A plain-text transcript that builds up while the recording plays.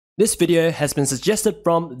This video has been suggested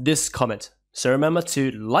from this comment, so remember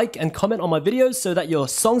to like and comment on my videos so that your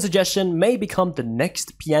song suggestion may become the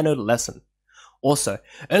next piano lesson. Also,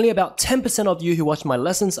 only about 10% of you who watch my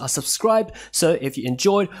lessons are subscribed, so if you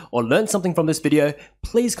enjoyed or learned something from this video,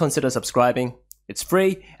 please consider subscribing. It's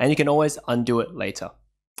free and you can always undo it later.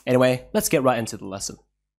 Anyway, let's get right into the lesson.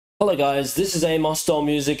 Hello guys, this is Amosdoll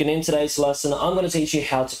Music, and in today's lesson I'm going to teach you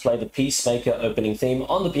how to play the Peacemaker opening theme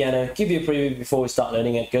on the piano. Give you a preview before we start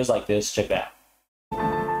learning it. It goes like this, check it out.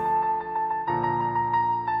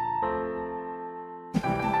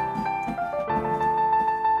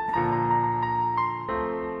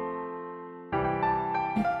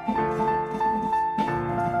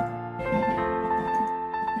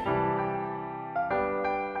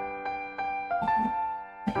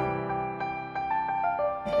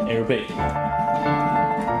 And repeat.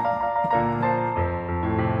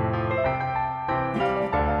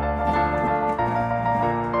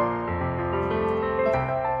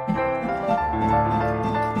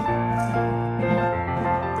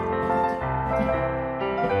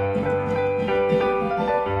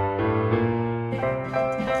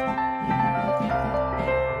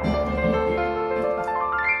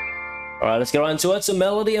 Alright, let's get right into it. So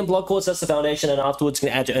melody and block chords, that's the foundation, and afterwards you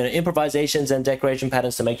can add your own improvisations and decoration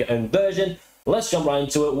patterns to make your own version. Let's jump right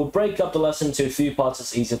into it. We'll break up the lesson into a few parts.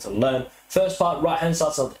 It's easier to learn. First part, right hand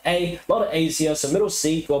starts on A. A lot of A's here, so middle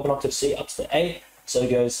C, go up an octave C, up to the A. So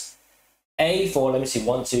it goes A for, let me see,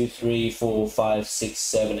 1, 2, 3, 4, 5, 6,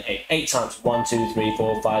 7, 8. 8 times. 1, 2, 3,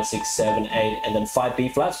 4, 5, 6, 7, 8. And then 5 B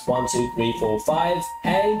flats. 1, 2, 3, 4, 5,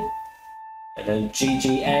 A. And then G,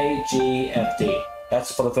 G, A, G, F, D.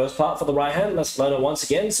 That's for the first part. For the right hand, let's learn it once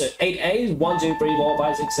again. So 8 A's, 1, 2, 3, 4,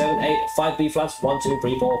 5, 6, 7, 8, 5 B flats, 1, 2,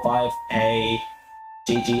 3, 4, 5, A,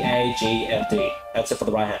 G, G, A, G, F, D. That's it for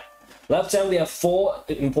the right hand. Left hand, we have 4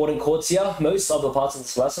 important chords here. Most of the parts of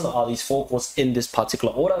this lesson are these 4 chords in this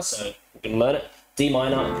particular order, so you can learn it. D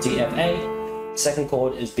minor, D, F, A. Second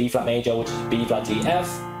chord is B flat major, which is B flat, D, F.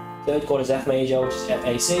 Third chord is F major, which is F,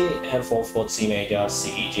 A, C. And fourth chord, C major,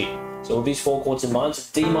 C, E, G. So with these 4 chords in mind, so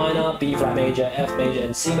D minor, B flat major, F major,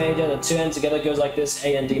 and C major. The 2 ends together goes like this,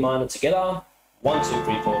 A and D minor together. 1, 2,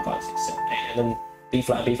 3, 4, 5, 6, 7, 8. And then B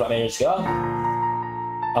flat and B flat major together.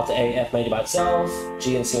 After A, F major by itself.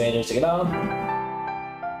 G and C major together.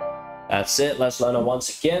 That's it. Let's learn it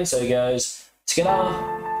once again. So it goes together,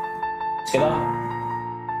 together,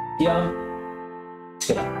 here,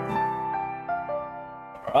 together.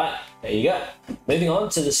 Alright, there you go. Moving on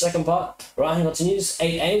to the second part. Right hand continues.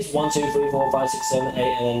 8 A's, 1, 2, 3, 4, 5, 6, 7, 8,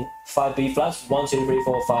 and then 5 B flats. 1, 2, 3,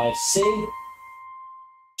 4, 5, C.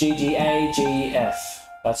 G, G, A, G, F.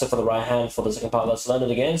 That's it for the right hand. For the second part, let's learn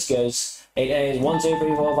it again. It goes 8 A's, 1, 2,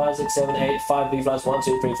 3, 4, 5, 6, 7, 8, 5 B flats. 1,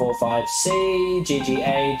 2, 3, 4, 5, C. G, G,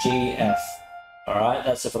 A, G, F. Alright,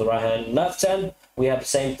 that's it for the right hand. Left hand, we have the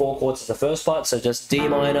same 4 chords as the first part. So just D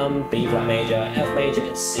minor, B flat major, F major,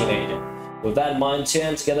 and C major. With that in mind, 2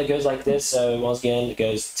 hands together goes like this. So once again, it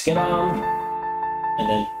goes together, and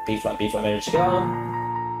then B flat major together,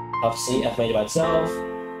 up C, F major by itself,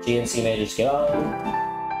 G and C major together.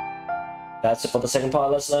 That's it for the second part.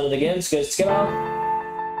 Let's learn it again. It goes together,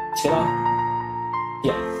 together,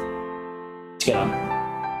 yeah, together.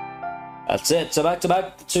 That's it. So back to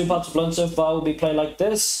back, the 2 parts we've learned so far will be played like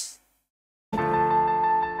this.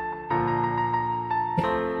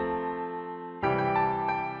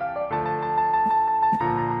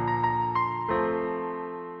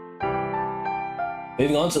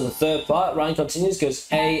 Moving on to the third part, Ryan continues, goes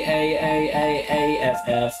A, F,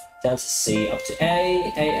 F, down to C, up to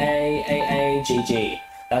A, G, G.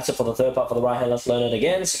 That's it for the third part. For the right hand, let's learn it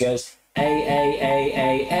again. So it goes A,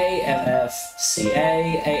 F, F, C,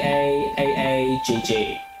 A, G,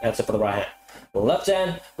 G. That's it for the right hand. The left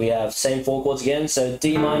hand, we have same 4 chords again. So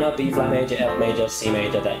D minor, B flat major, F major, C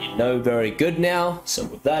major, that you know very good now. So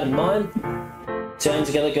with that in mind, 2 hands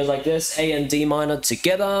together goes like this, A and D minor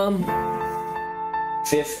together.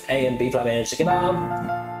 5th, A and B flat major together.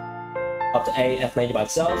 Up to A, F major by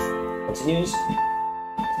itself. Continues.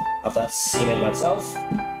 After that, C major by itself.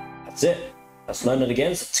 That's it. Let's learn it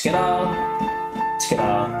again. So together,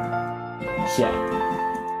 together, here,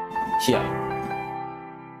 here.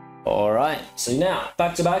 Alright, so now,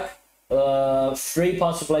 back to back. 3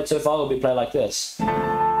 parts we played so far will be played like this.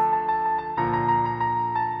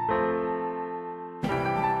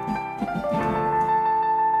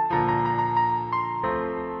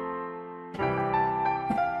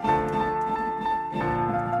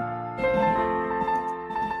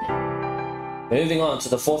 Moving on to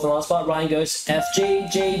the 4th and last part, Ryan goes F, G,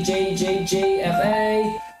 G, G, G, G, F,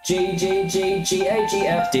 A, G, G, G, G, A, G,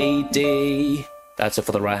 F, D, D. That's it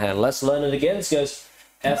for the right hand. Let's learn it again. It goes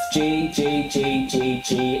F, G, G, G, G,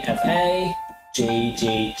 G, F, A, G,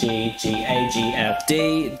 G, G, G, A, G, F,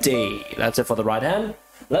 D, D. That's it for the right hand.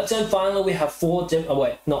 Left hand, finally, we have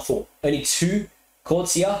only 2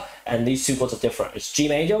 chords here, and these 2 chords are different. It's G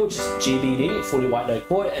major, which is G, B, D, fully white note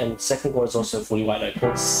chord, and second chord is also fully white note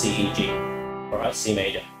chord, C, E, G. Alright, C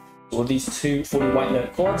major. So with these 2 fully white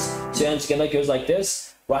note chords, 2 hands together goes like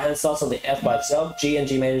this. Right hand starts on the F by itself, G and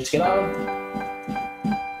G major together,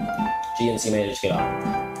 G and C major together.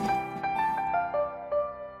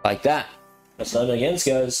 Like that. Let's learn it again. It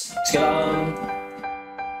goes together.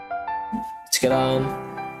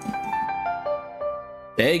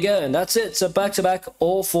 There you go, and that's it. So back to back,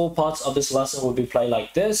 all 4 parts of this lesson will be played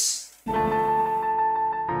like this.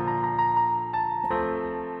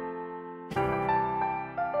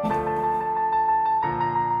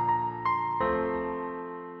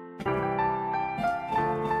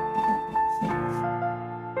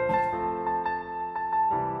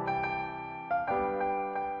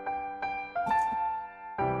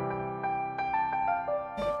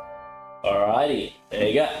 Alrighty, there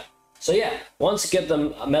you go. So yeah, once you get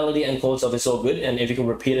the melody and chords of it's all good, and if you can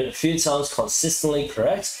repeat it a few times consistently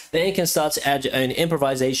correct, then you can start to add your own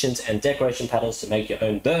improvisations and decoration patterns to make your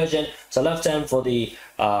own version. So left hand for the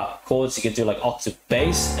chords, you can do like octave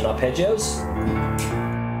bass and arpeggios.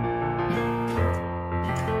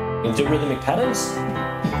 You can do rhythmic patterns.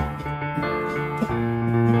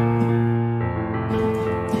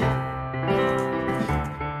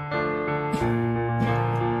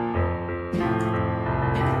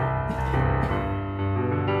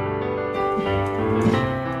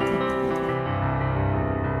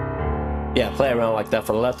 Yeah, play around like that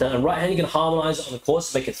for the left hand. And right hand, you can harmonize it on the chords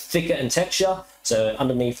to make it thicker in texture. So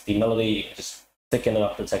underneath the melody, you can just thicken it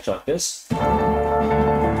up the texture like this.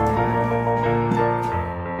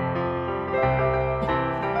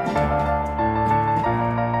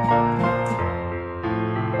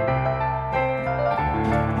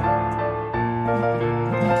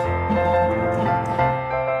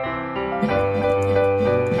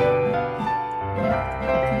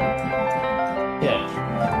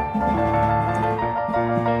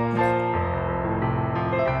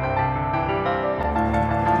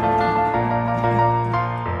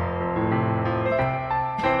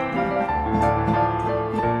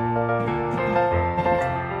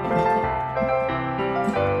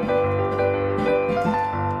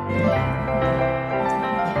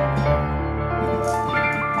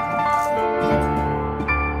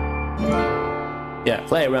 Yeah,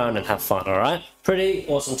 play around and have fun, alright? Pretty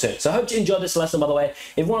awesome tune. So I hope you enjoyed this lesson, by the way.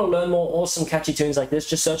 If you want to learn more awesome catchy tunes like this,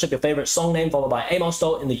 just search up your favorite song name followed by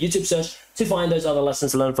Amosdoll in the YouTube search to find those other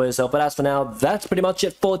lessons to learn for yourself. But as for now, that's pretty much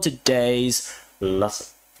it for today's lesson.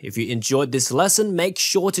 If you enjoyed this lesson, make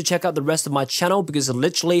sure to check out the rest of my channel because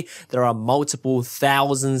literally there are multiple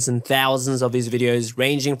thousands and thousands of these videos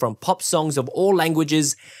ranging from pop songs of all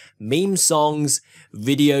languages, meme songs,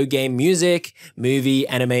 video game music, movie,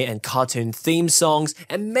 anime, and cartoon theme songs,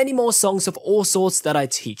 and many more songs of all sorts that I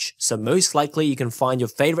teach. So most likely you can find your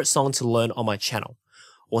favorite song to learn on my channel.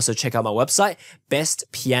 Also check out my website,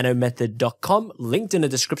 bestpianomethod.com, linked in the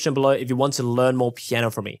description below if you want to learn more piano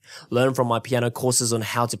from me. Learn from my piano courses on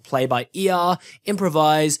how to play by ear,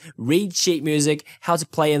 improvise, read sheet music, how to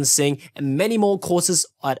play and sing, and many more courses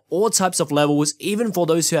at all types of levels, even for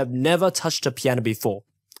those who have never touched a piano before.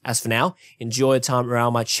 As for now, enjoy your time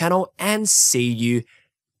around my channel and see you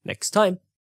next time.